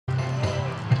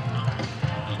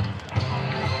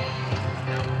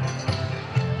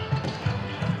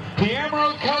The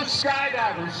Emerald Coast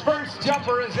Skydivers, first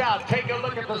jumper is out. Take a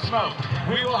look at the smoke.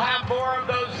 We will have more of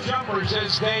those jumpers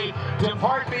as they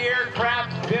depart the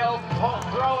aircraft. They'll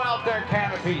throw out their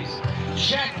canopies.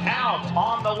 Check out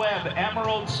on the web,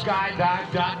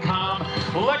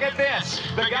 emeraldskydive.com. Look at this,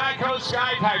 the Geico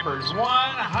Skydivers,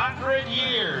 100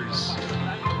 years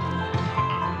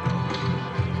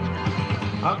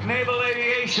of naval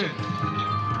aviation.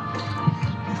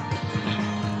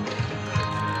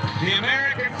 The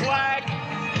American flag,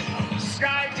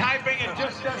 sky typing, it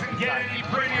just doesn't get any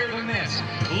prettier than this.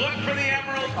 Look for the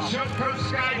Emerald Coast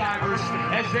Skydivers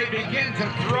as they begin to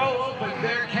throw open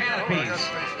their canopies.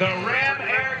 The Ram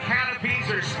Air canopies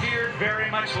are steered very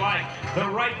much like the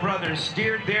Wright brothers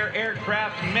steered their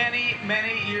aircraft many,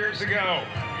 many years ago.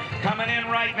 Coming in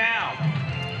right now,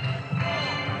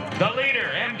 the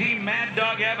leader, MD Mad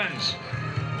Dog Evans.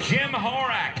 Jim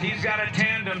Horak, he's got a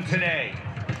tandem today.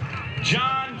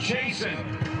 John Chasen,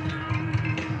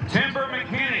 Timber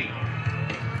McKinney,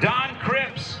 Don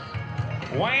Cripps,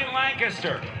 Wayne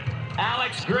Lancaster,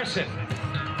 Alex Grissom,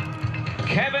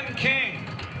 Kevin King,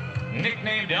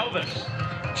 nicknamed Elvis,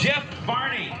 Jeff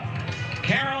Varney,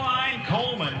 Caroline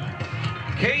Coleman,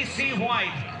 Casey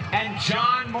White, and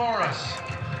John Morris.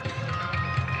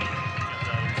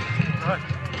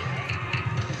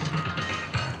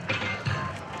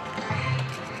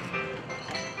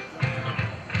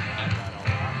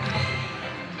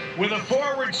 With a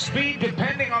forward speed,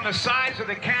 depending on the size of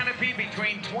the canopy,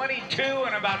 between 22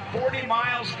 and about 40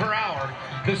 miles per hour.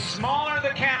 The smaller the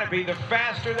canopy, the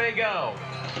faster they go.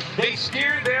 They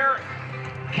steered their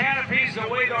canopies the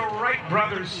way the Wright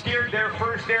brothers steered their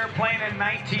first airplane in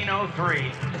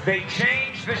 1903. They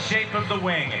changed the shape of the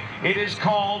wing. It is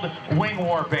called wing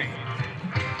warping.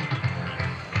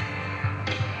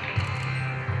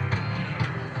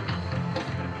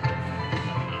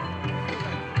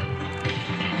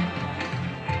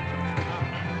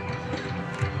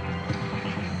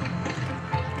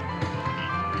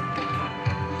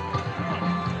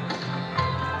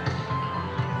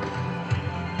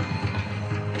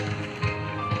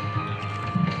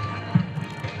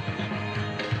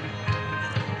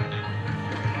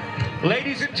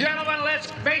 Ladies and gentlemen,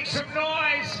 let's make some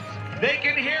noise. They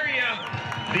can hear you.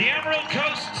 The Emerald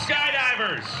Coast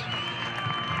Skydivers.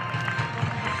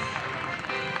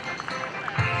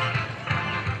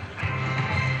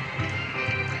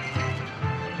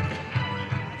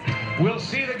 We'll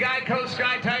see the Geico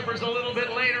Skydivers a little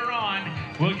bit later on.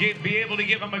 We'll be able to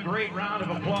give them a great round of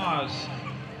applause.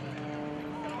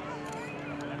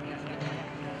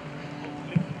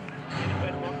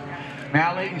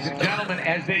 Now, ladies and gentlemen,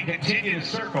 as they continue to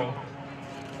circle,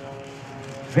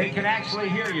 they can actually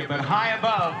hear you, but high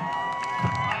above.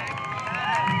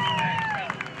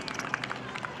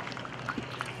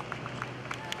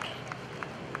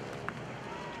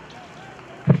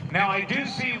 Now, I do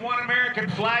see one American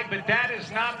flag, but that is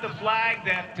not the flag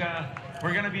that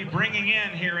we're going to be bringing in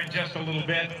here in just a little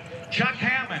bit. Chuck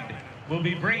Hammond will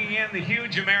be bringing in the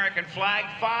huge American flag,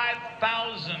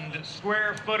 5,000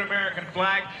 square foot American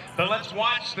flag. But let's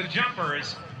watch the jumper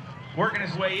as working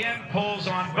his way in, pulls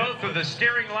on both of the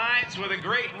steering lines with a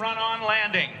great run-on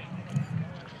landing.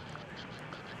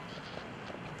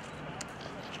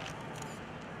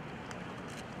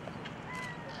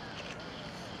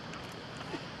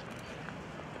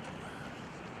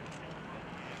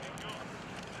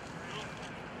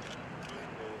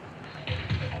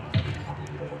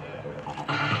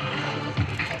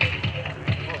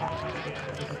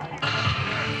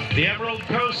 The Emerald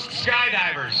Coast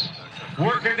Skydivers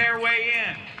working their way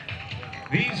in.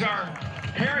 These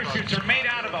parachutes are made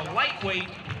out of a lightweight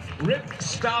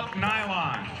rip-stop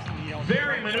nylon.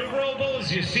 Very maneuverable,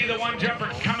 as you see the one jumper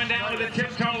coming down with a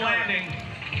tiptoe landing.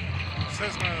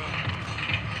 Cessna.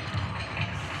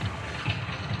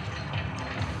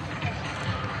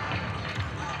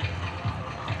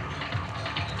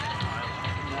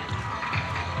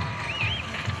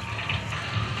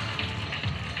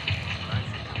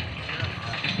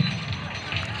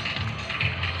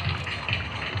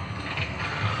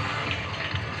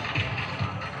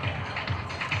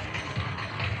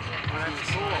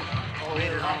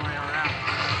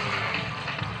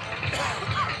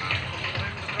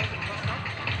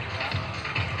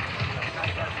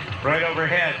 Right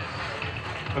overhead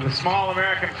with a small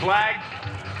American flag.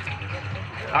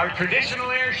 Our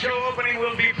traditional air show opening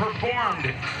will be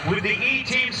performed with the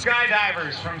E-Team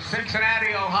Skydivers from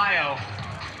Cincinnati, Ohio,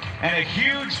 and a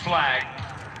huge flag.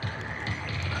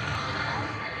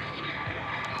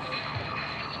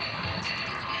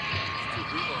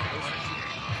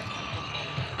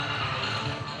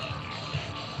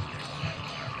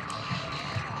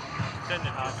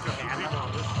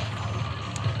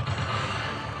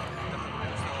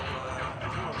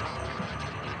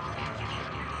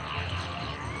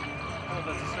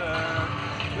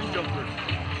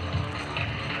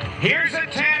 Here's a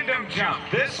tandem jump.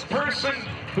 This person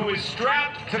who is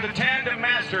strapped to the tandem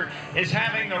master is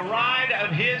having the ride of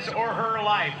his or her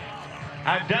life.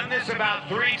 I've done this about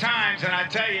 3 times, and I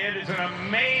tell you, it is an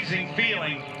amazing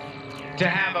feeling to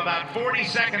have about 40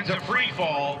 seconds of free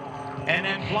fall and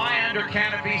then fly under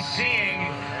canopy, seeing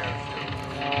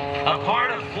a part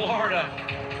of Florida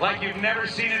like you've never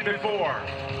seen it before.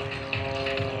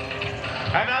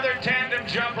 Another tandem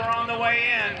jumper on the way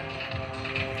in.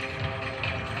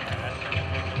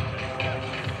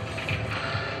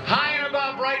 High and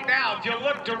above right now, if you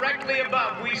look directly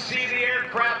above, we see the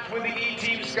aircraft with the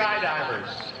E-Team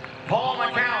Skydivers. Paul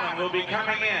McCowan will be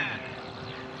coming in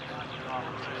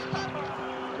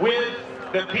with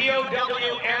the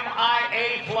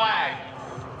POWMIA flag.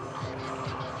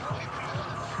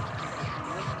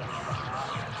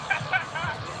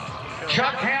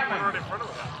 Chuck Hammond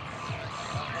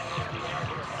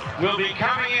will be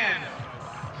coming in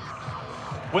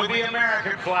with the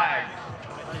American flag.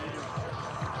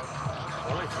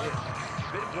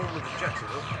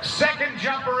 Second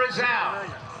jumper is out.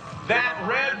 That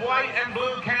red, white, and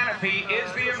blue canopy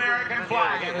is the American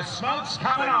flag, and the smoke's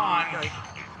coming on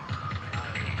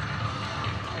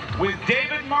with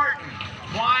David Martin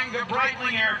flying the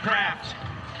Breitling aircraft,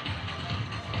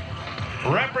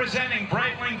 representing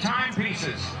Breitling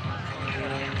timepieces.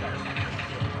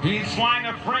 He's flying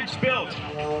a French-built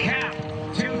Cap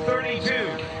 232,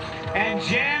 and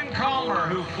Jan Collmer,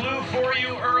 who flew for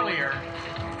you earlier,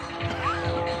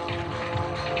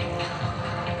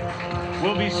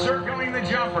 will be circling the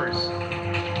jumpers.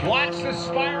 Watch the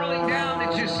spiraling down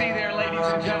that you see there, ladies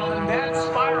and gentlemen. That's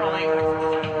spiraling.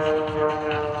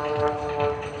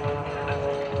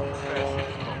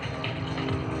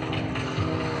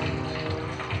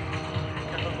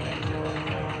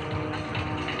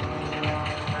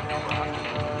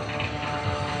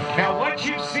 Now, what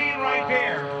you've seen right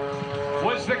there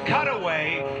was the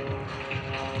cutaway.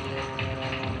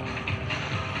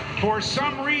 For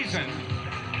some reason,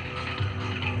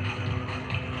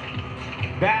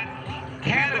 that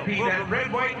canopy, that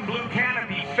red, white, and blue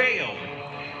canopy failed.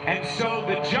 And so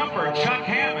the jumper, Chuck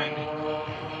Hammond,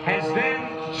 has then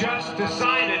just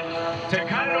decided to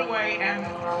cut it away and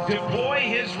deploy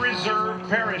his reserve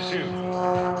parachute.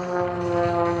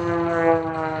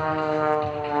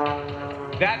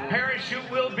 That parachute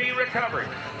will be recovered.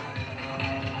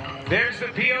 There's the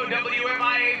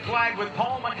POWMIA flag with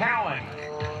Paul McCowan.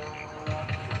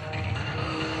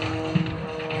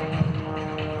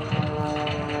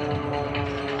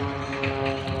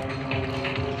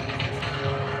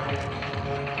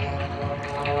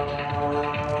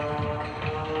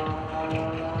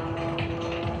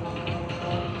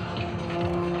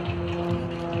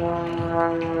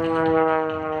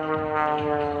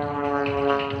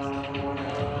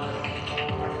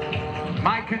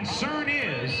 My concern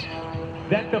is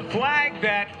that the flag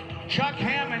that Chuck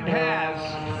Hammond has,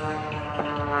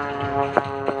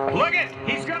 look it,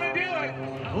 he's gonna do it.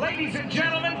 Ladies and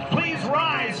gentlemen, please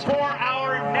rise for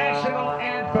our national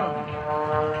anthem.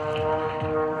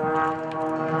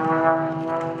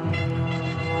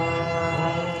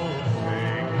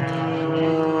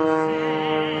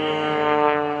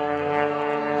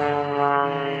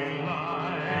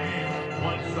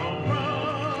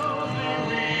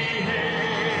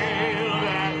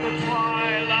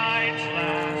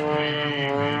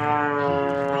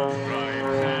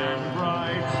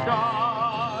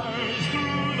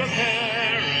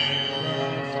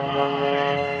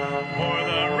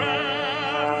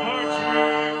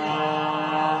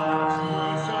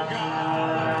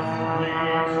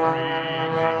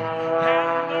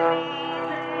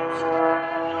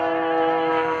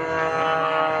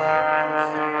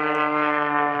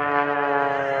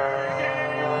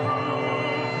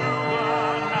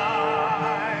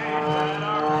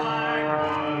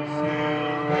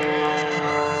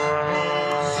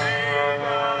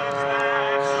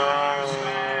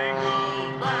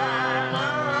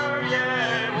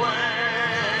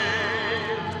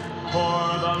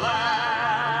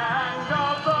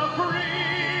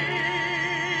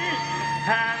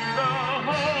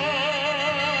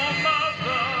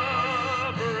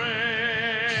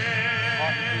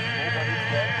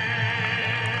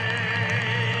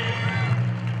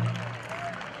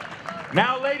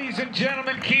 Now, ladies and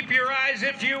gentlemen, keep your eyes,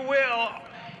 if you will,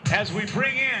 as we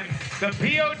bring in the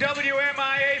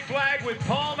POWMIA flag with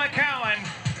Paul McCowan,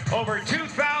 over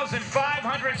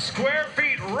 2,500 square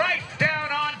feet, right down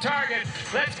on target.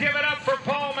 Let's give it up for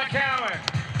Paul McCowan.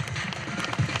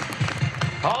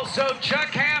 Also, Chuck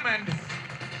Hammond.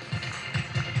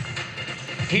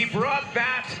 He brought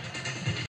that